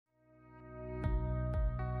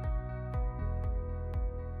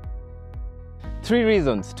3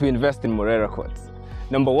 reasons to invest in Murera Court.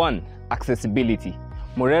 Number 1, accessibility.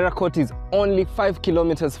 Murera Court is only 5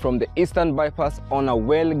 kilometers from the Eastern Bypass on a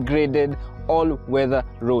well-graded, all-weather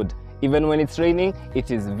road. Even when it's raining, it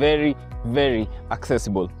is very, very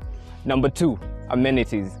accessible. Number 2,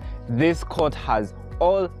 amenities. This court has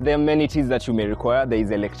all the amenities that you may require. There is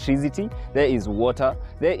electricity, there is water,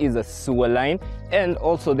 there is a sewer line, and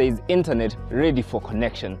also there is internet ready for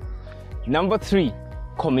connection. Number 3,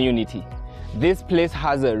 community. This place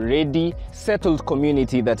has a ready, settled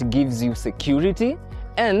community that gives you security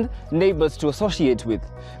and neighbors to associate with.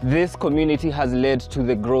 This community has led to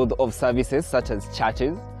the growth of services such as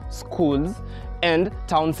churches, schools, and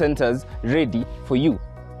town centers ready for you.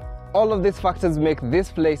 All of these factors make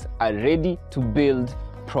this place a ready-to-build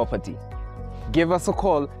property. Give us a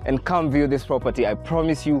call and come view this property. I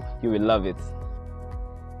promise you, you will love it.